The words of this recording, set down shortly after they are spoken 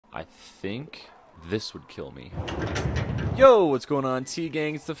I think this would kill me. Yo, what's going on,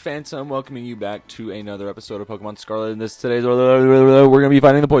 T-Gang? It's the Phantom, welcoming you back to another episode of Pokemon Scarlet. And today's we're going to be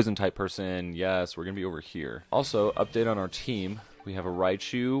fighting the Poison-type person. Yes, we're going to be over here. Also, update on our team. We have a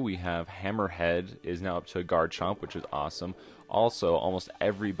Raichu. We have Hammerhead is now up to Garchomp, which is awesome. Also, almost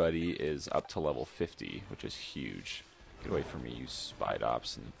everybody is up to level 50, which is huge. Get away from me, you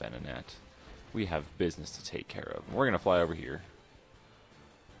Spidops and Venonat. We have business to take care of. We're going to fly over here.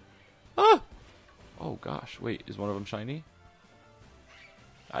 Ah! Oh gosh, wait, is one of them shiny?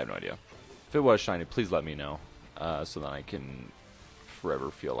 I have no idea. If it was shiny, please let me know, so that I can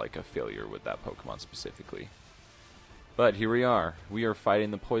forever feel like a failure with that Pokemon specifically. But here we are. We are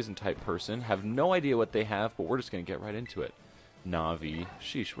fighting the Poison-type person. Have no idea what they have, but we're just going to get right into it. Navi.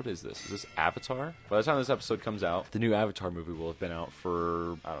 Sheesh, what is this? Is this Avatar? By the time this episode comes out, the new Avatar movie will have been out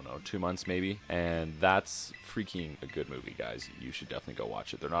for, I don't know, 2 months maybe. And that's freaking a good movie, guys. You should definitely go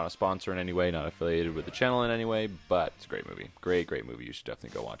watch it. They're not a sponsor in any way, not affiliated with the channel in any way, but it's a great movie. Great, great movie. You should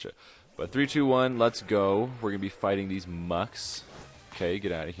definitely go watch it. But 3, 2, 1, let's go. We're going to be fighting these mucks. Okay,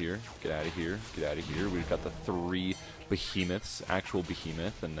 get out of here. Get out of here. Get out of here. We've got the 3 behemoths, actual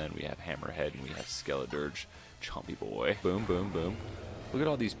behemoth, and then we have Hammerhead and we have Skeledirge. Chompy boy. Boom, boom, boom. Look at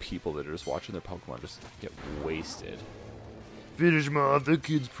all these people that are just watching their Pokemon just get wasted. Finish him off, that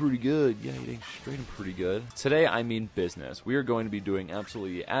kid's pretty good. Yeah, he ain't straight and pretty good. Today, I mean business. We are going to be doing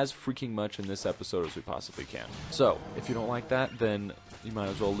absolutely as freaking much in this episode as we possibly can. So, if you don't like that, then you might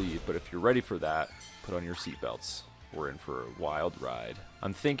as well leave. But if you're ready for that, put on your seatbelts. We're in for a wild ride.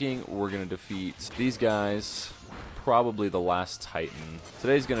 I'm thinking we're going to defeat these guys, probably the last Titan.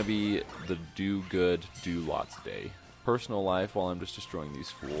 Today's going to be the do good, do lots day. Personal life while I'm just destroying these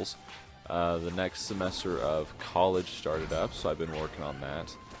fools. The next semester of college started up, so I've been working on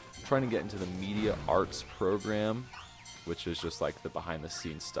that. I'm trying to get into the media arts program, which is just like the behind the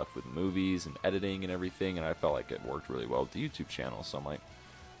scenes stuff with movies and editing and everything, and I felt like it worked really well with the YouTube channel, so I'm like,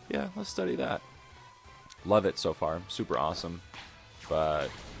 yeah, let's study that. Love it so far. Super awesome. But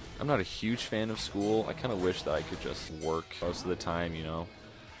I'm not a huge fan of school. I kind of wish that I could just work most of the time, you know.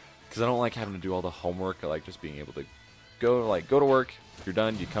 Because I don't like having to do all the homework. I like just being able to go to work. If you're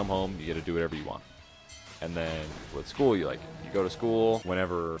done, you come home. You get to do whatever you want. And then with school, you go to school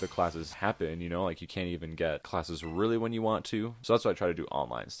whenever the classes happen, you know, like you can't even get classes really when you want to. So that's why I try to do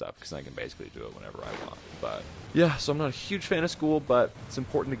online stuff, because I can basically do it whenever I want. But yeah, so I'm not a huge fan of school, but it's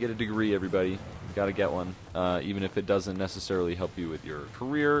important to get a degree, everybody. You gotta get one. Even if it doesn't necessarily help you with your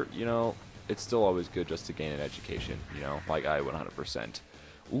career, you know, it's still always good just to gain an education, you know, like I 100%.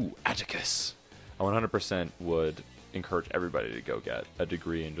 Ooh, Atticus! I 100% would encourage everybody to go get a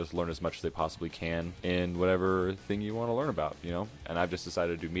degree and just learn as much as they possibly can in whatever thing you want to learn about, you know. And I've just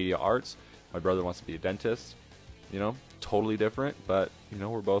decided to do media arts. My brother wants to be a dentist, you know, totally different, but you know,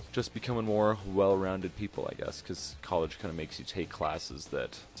 we're both just becoming more well-rounded people, I guess, because college kind of makes you take classes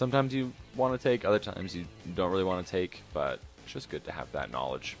that sometimes you want to take, other times you don't really want to take, but it's just good to have that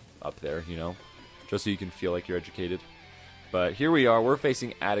knowledge up there, you know, just so you can feel like you're educated. But here we are, we're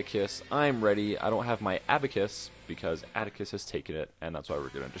facing Atticus. I'm ready. I don't have my Abacus because Atticus has taken it, and that's why we're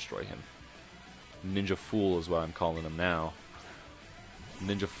going to destroy him. Ninja Fool is what I'm calling him now.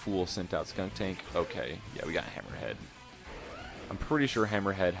 Ninja Fool sent out Skunk Tank. Okay, yeah, we got Hammerhead. I'm pretty sure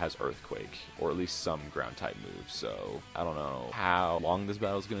Hammerhead has Earthquake, or at least some ground-type moves, so I don't know how long this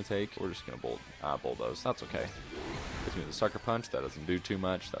battle is going to take. We're just going to bulldoze. That's okay. Gives me the Sucker Punch. That doesn't do too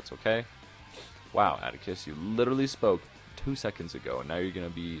much. That's okay. Wow, Atticus, you literally spoke 2 seconds ago, and now you're going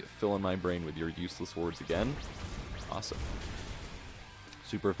to be filling my brain with your useless words again. Awesome.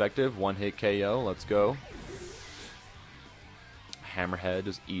 Super effective. One-hit KO. Let's go. Hammerhead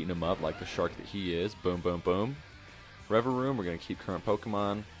is eating him up like the shark that he is. Boom, boom, boom. Reveroom, we're going to keep current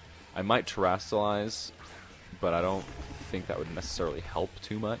Pokemon. I might Terrastallize, but I don't think that would necessarily help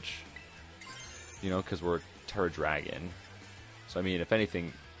too much. You know, because we're Terra Dragon. So, I mean, if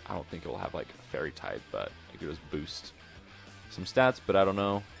anything, I don't think it will have, like, a Fairy type, but it could just boost some stats, but I don't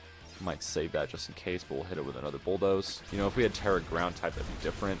know. Might save that just in case, but we'll hit it with another Bulldoze. You know, if we had Terra Ground type, that'd be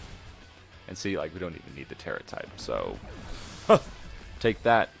different. And see, like, we don't even need the Terra type, so... Take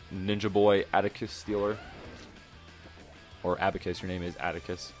that, Ninja Boy Atticus Stealer. Or Abacus, your name is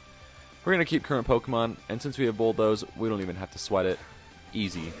Atticus. We're going to keep current Pokemon, and since we have Bulldoze, we don't even have to sweat it.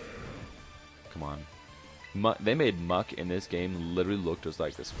 Easy. Come on. They made Muck in this game literally look just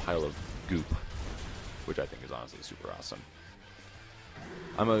like this pile of goop, which I think is honestly super awesome.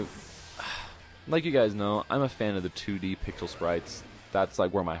 Like you guys know, I'm a fan of the 2D pixel sprites. That's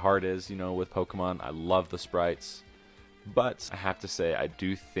like where my heart is, you know, with Pokemon. I love the sprites. But I have to say, I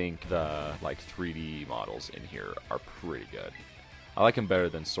do think the like 3D models in here are pretty good. I like him better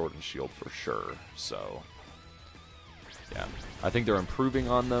than Sword and Shield for sure. So, yeah. I think they're improving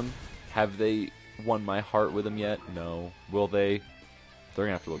on them. Have they won my heart with them yet? No. Will they? They're going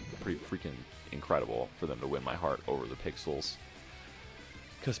to have to look pretty freaking incredible for them to win my heart over the Pixels.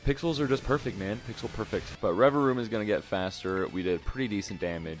 Because Pixels are just perfect, man. Pixel perfect. But Reverum is going to get faster. We did pretty decent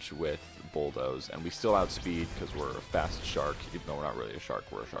damage with Bulldoze, and we still outspeed because we're a fast shark. Even though we're not really a shark,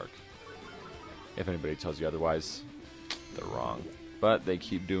 we're a shark. If anybody tells you otherwise, they're wrong. But they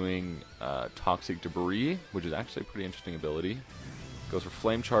keep doing Toxic Debris, which is actually a pretty interesting ability. Goes for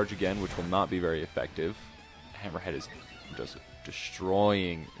Flame Charge again, which will not be very effective. Hammerhead is just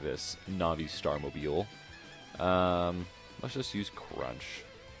destroying this Navi Starmobile. Let's just use Crunch.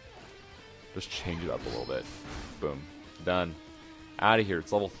 Just change it up a little bit. Boom. Done. Out of here.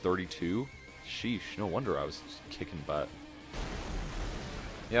 It's level 32. Sheesh. No wonder I was kicking butt.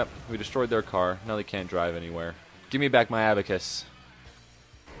 Yep. We destroyed their car. Now they can't drive anywhere. Give me back my Abacus.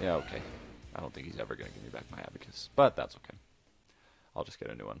 Yeah, okay. I don't think he's ever going to give me back my Abacus. But that's okay. I'll just get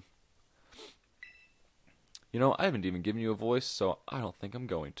a new one. You know, I haven't even given you a voice, so I don't think I'm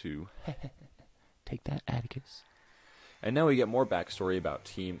going to. Take that, Atticus. And now we get more backstory about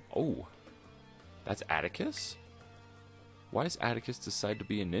Team... Oh, that's Atticus? Why does Atticus decide to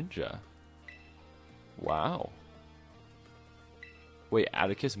be a ninja? Wow. Wait,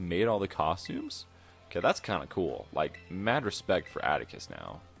 Atticus made all the costumes? Okay, that's kind of cool. Like, mad respect for Atticus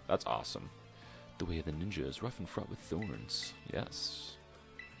now. That's awesome. The way of the ninja is rough and fraught with thorns. Yes.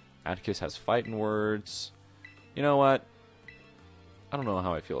 Atticus has fighting words. You know what? I don't know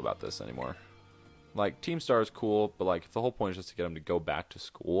how I feel about this anymore. Like, Team Star is cool, but, like, if the whole point is just to get him to go back to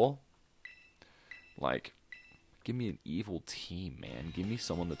school, like, give me an evil team, man. Give me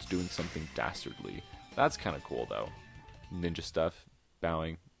someone that's doing something dastardly. That's kind of cool, though. Ninja stuff,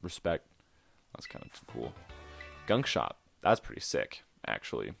 bowing, respect. That's kind of cool. Gunk Shot. That's pretty sick,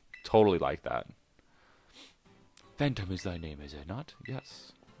 actually. Totally like that. Phantom is thy name, is it not?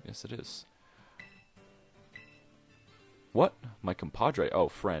 Yes. Yes, it is. What? My compadre? Oh,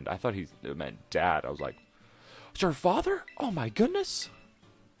 friend. I thought he meant dad. I was like, it's your father? Oh, my goodness.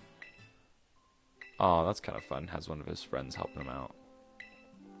 Oh, that's kind of fun. Has one of his friends helping him out.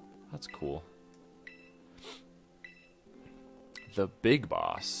 That's cool. The big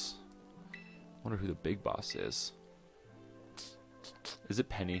boss. I wonder who the big boss is. Is it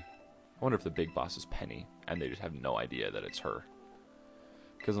Penny? I wonder if the big boss is Penny, and they just have no idea that it's her.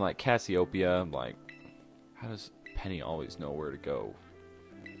 Because in, like, Cassiopeia, I'm like, how does Penny always know where to go?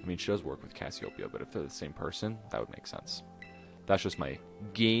 I mean, she does work with Cassiopeia, but if they're the same person, that would make sense. That's just my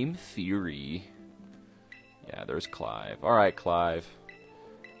game theory. Yeah, there's Clive. Alright, Clive.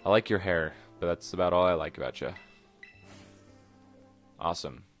 I like your hair, but that's about all I like about you.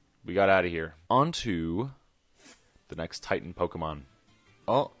 Awesome. We got out of here. On to the next Titan Pokemon.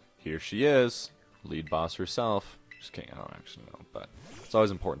 Oh, here she is. Lead boss herself. Just kidding, I don't actually know, but it's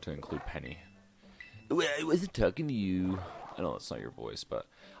always important to include Penny. Well, I wasn't talking to you. I know that's not your voice, but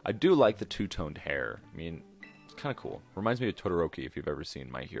I do like the two-toned hair. I mean, it's kind of cool. Reminds me of Todoroki, if you've ever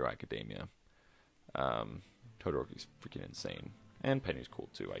seen My Hero Academia. Todoroki's freaking insane. And Penny's cool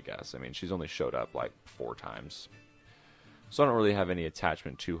too, I guess. I mean, she's only showed up like 4 times. So I don't really have any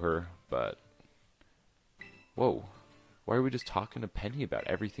attachment to her, but... Whoa. Why are we just talking to Penny about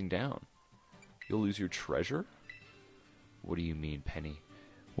everything down? You'll lose your treasure? What do you mean, Penny?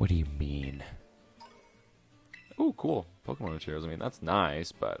 What do you mean? Oh, cool. Pokemon materials. I mean, that's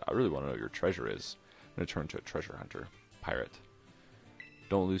nice, but I really want to know what your treasure is. I'm going to turn into a treasure hunter. Pirate.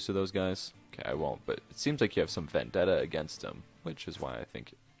 Don't lose to those guys? Okay, I won't, but it seems like you have some vendetta against them, which is why I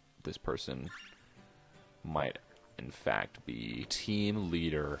think this person might, in fact, be team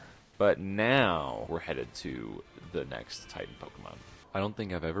leader. But now we're headed to the next Titan Pokemon. I don't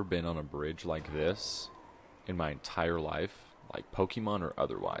think I've ever been on a bridge like this in my entire life, like Pokemon or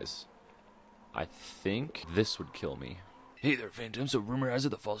otherwise. I think this would kill me. Hey there, Phantom. So rumor has it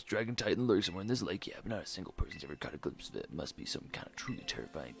the false dragon titan lurks somewhere in this lake. Yeah, but not a single person's ever caught a glimpse of it. Must be some kind of truly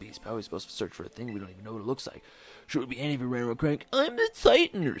terrifying beast. How are we supposed to search for a thing we don't even know what it looks like? Sure would be any of a random crank. I'm the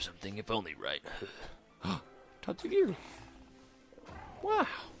Titan or something, if only right. Tatsugiru. Wow.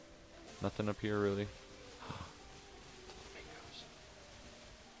 Nothing up here, really.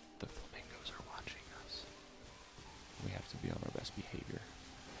 The flamingos are watching us. We have to be on our best behavior.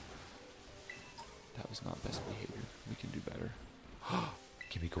 That was not best behavior. We can do better.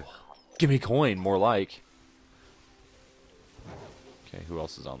 Give me coin. Give me coin, more like. Okay, who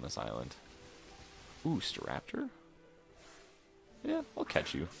else is on this island? Ooh, Staraptor? Yeah, I'll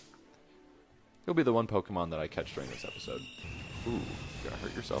catch you. You'll be the one Pokemon that I catch during this episode. Ooh, you're gonna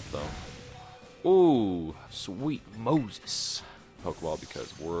hurt yourself, though. Ooh, sweet Moses. Pokeball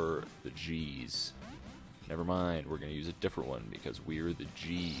because we're the G's. Never mind, we're going to use a different one because we're the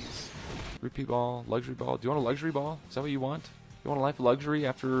G's. Repeat ball, luxury ball. Do you want a luxury ball? Is that what you want? You want a life of luxury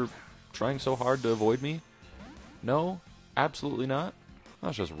after trying so hard to avoid me? No? Absolutely not?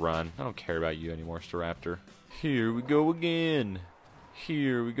 Let's just run. I don't care about you anymore, Staraptor. Here we go again.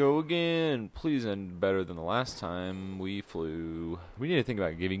 Here we go again. Please end better than the last time we flew. We need to think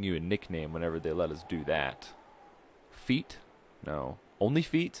about giving you a nickname whenever they let us do that. Feet? No. Only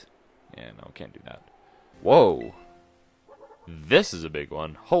feet? Yeah, no, can't do that. Whoa. This is a big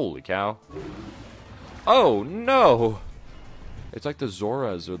one. Holy cow. Oh, no. It's like the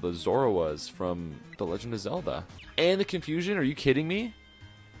Zoras or the Zoroas from The Legend of Zelda. And the confusion? Are you kidding me?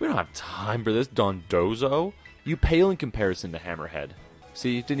 We don't have time for this, Dondozo. You pale in comparison to Hammerhead.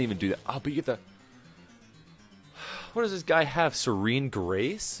 See, didn't even do that. Oh, but you get the... What does this guy have? Serene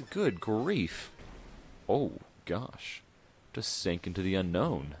Grace? Good grief. Oh, gosh. Just sank into the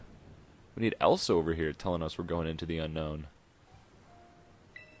unknown. We need Elsa over here telling us we're going into the unknown.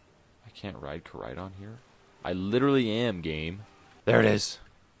 I can't ride Koraidon here. I literally am, game. There it is.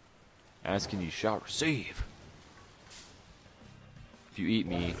 Ask and you shall receive. If you eat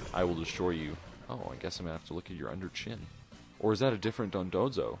me, I will destroy you. Oh, I guess I'm going to have to look at your under chin. Or is that a different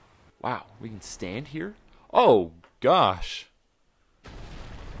Dondozo? Wow, we can stand here? Oh, gosh.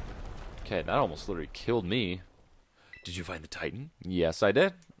 Okay, that almost literally killed me. Did you find the Titan? Yes, I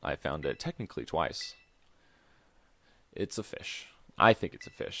did. I found it technically twice. It's a fish. I think it's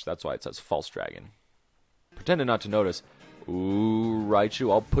a fish. That's why it says false dragon. Pretended not to notice. Ooh, Raichu,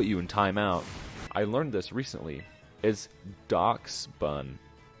 I'll put you in timeout. I learned this recently. It's Dachshund.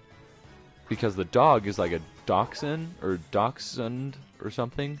 Because the dog is like a dachshund or dachshund or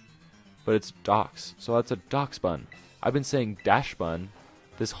something. But it's Dachs. So that's a Dachshund. I've been saying Dashbun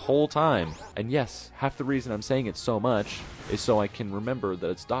this whole time. And yes, half the reason I'm saying it so much is so I can remember that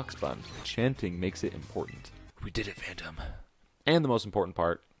it's Dachshund. Chanting makes it important. We did it, Phantom. And the most important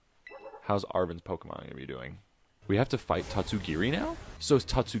part, how's Arven's Pokemon going to be doing? We have to fight Tatsugiri now? So is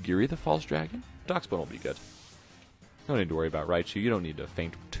Tatsugiri the false dragon? Dachshund will be good. No need to worry about Raichu. You don't need to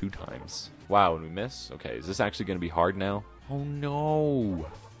faint 2 times. Wow, and we miss? Okay, is this actually going to be hard now? Oh no!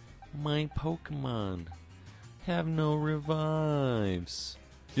 My Pokemon have no revives.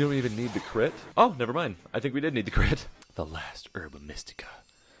 You don't even need the crit? Oh, never mind. I think we did need the crit. The last Herba Mystica.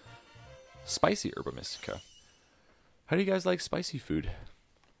 Spicy Herba Mystica. How do you guys like spicy food?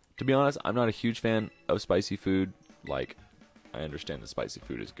 To be honest, I'm not a huge fan of spicy food. Like, I understand that spicy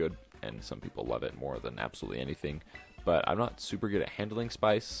food is good, and some people love it more than absolutely anything. But I'm not super good at handling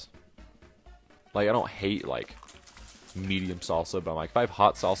spice. Like, I don't hate, like, medium salsa, but I'm like, if I have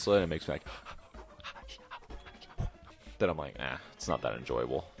hot salsa and it makes me like... then I'm like, it's not that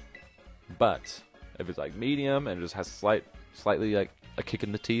enjoyable. But if it's like medium and it just has slightly like a kick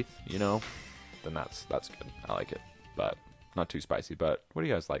in the teeth, you know, then that's good. I like it, but not too spicy. But what do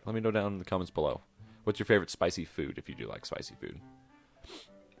you guys like? Let me know down in the comments below. What's your favorite spicy food if you do like spicy food?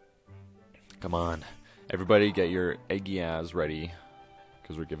 Come on, everybody, get your Aegiaz ready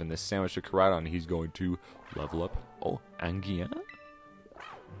because we're giving this sandwich to Koraidon. He's going to level up. Oh, Angia?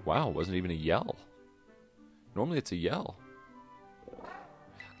 Wow, it wasn't even a yell. Normally it's a yell.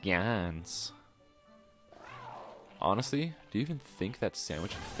 Gans. Honestly, do you even think that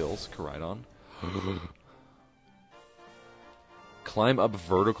sandwich fills Koraidon? Climb up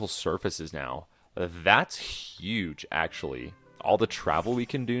vertical surfaces now. That's huge, actually. All the travel we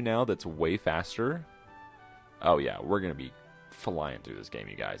can do now that's way faster. Oh yeah, we're going to be flying through this game,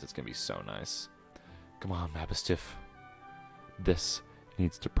 you guys. It's going to be so nice. Come on, Mabastiff. This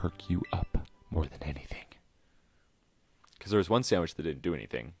needs to perk you up more than anything. Because there was one sandwich that didn't do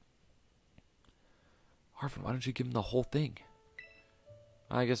anything. Arven, why don't you give him the whole thing?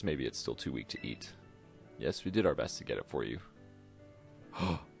 I guess maybe it's still too weak to eat. Yes, we did our best to get it for you.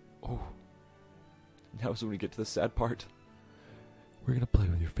 Oh. Now is when we get to the sad part. We're going to play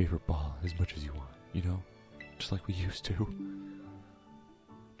with your favorite ball as much as you want, you know? Just like we used to.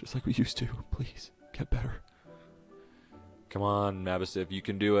 Just like we used to. Please, get better. Come on, Mabastiff, you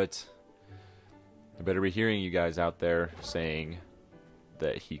can do it. I better be hearing you guys out there saying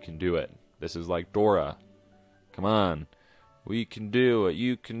that he can do it. This is like Dora. Come on. We can do it.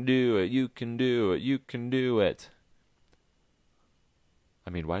 You can do it. You can do it. You can do it.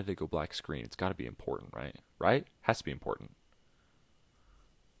 I mean, why did they go black screen? It's got to be important, right? Right? Has to be important.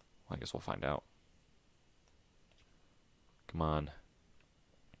 Well, I guess we'll find out. Come on.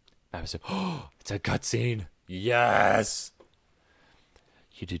 Oh, it's a cutscene. Yes!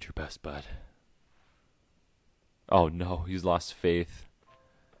 You did your best, bud. Oh no, he's lost faith.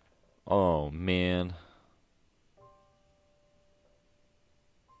 Oh man.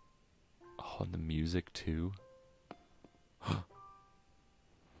 Oh, and the music too.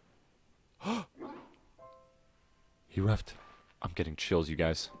 He ruffed. I'm getting chills, you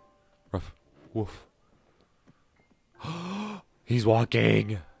guys. Ruff. Woof. He's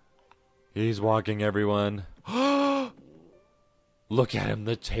walking. He's walking, everyone. Look at him,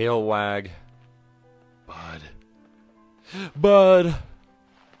 the tail wag. Bud. Bud.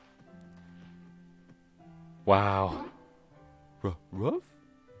 Wow. Ruff?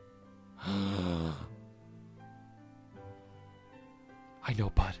 I know,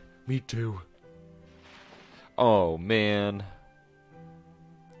 Bud. Me too. Oh, man.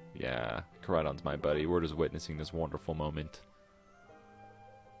 Yeah, Koraidon's my buddy. We're just witnessing this wonderful moment.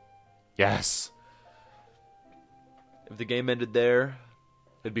 Yes! If the game ended there,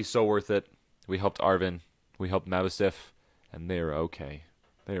 it'd be so worth it. We helped Arven. We helped Mabosif. And they are okay.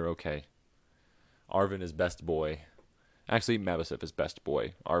 They are okay. Arven is best boy. Actually, Mabosif is best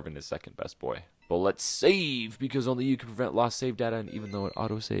boy. Arven is second best boy. But let's save, because only you can prevent lost save data, and even though it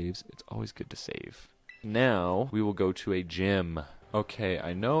auto-saves, it's always good to save. Now, we will go to a gym. Okay,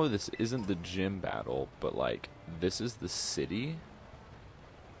 I know this isn't the gym battle, but, like, this is the city.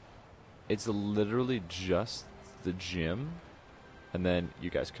 It's literally just the gym. And then you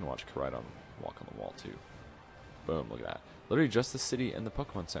guys can watch Koraidon walk on the wall, too. Boom, look at that. Literally just the city and the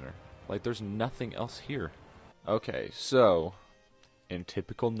Pokemon Center. Like, there's nothing else here. Okay, so, in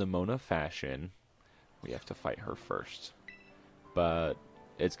typical Nimona fashion, we have to fight her first. But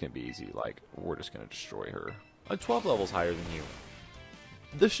it's going to be easy. Like, we're just going to destroy her. I'm 12 levels higher than you.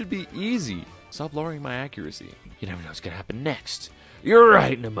 This should be easy. Stop lowering my accuracy. You never know what's going to happen next. You're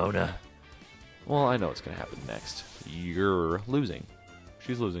right, Nimona. Well, I know what's going to happen next. You're losing.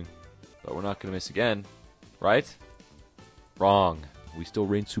 She's losing. But we're not going to miss again. Right? Wrong. We still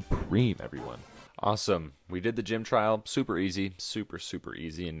reign supreme, everyone. Awesome. We did the gym trial. Super easy. Super, super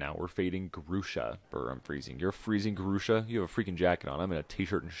easy. And now we're fading Grusha. I'm freezing. You're freezing, Grusha. You have a freaking jacket on. I'm in a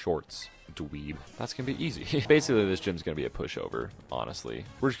t-shirt and shorts. Dweeb. That's going to be easy. Basically, this gym's going to be a pushover, honestly.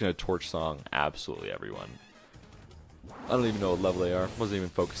 We're just going to torch song absolutely everyone. I don't even know what level they are. Wasn't even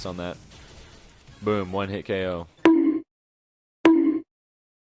focused on that. Boom. One hit KO.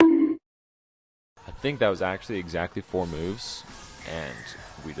 I think that was actually exactly 4 moves. And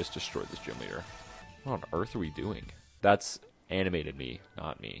we just destroyed this gym leader. What on earth are we doing? That's animated me,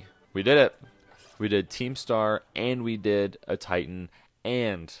 not me. We did it. We did Team Star, and we did a Titan,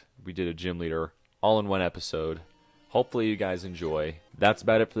 and we did a gym leader, all in one episode. Hopefully you guys enjoy. That's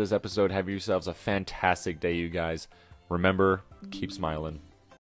about it for this episode. Have yourselves a fantastic day, you guys. Remember, keep smiling.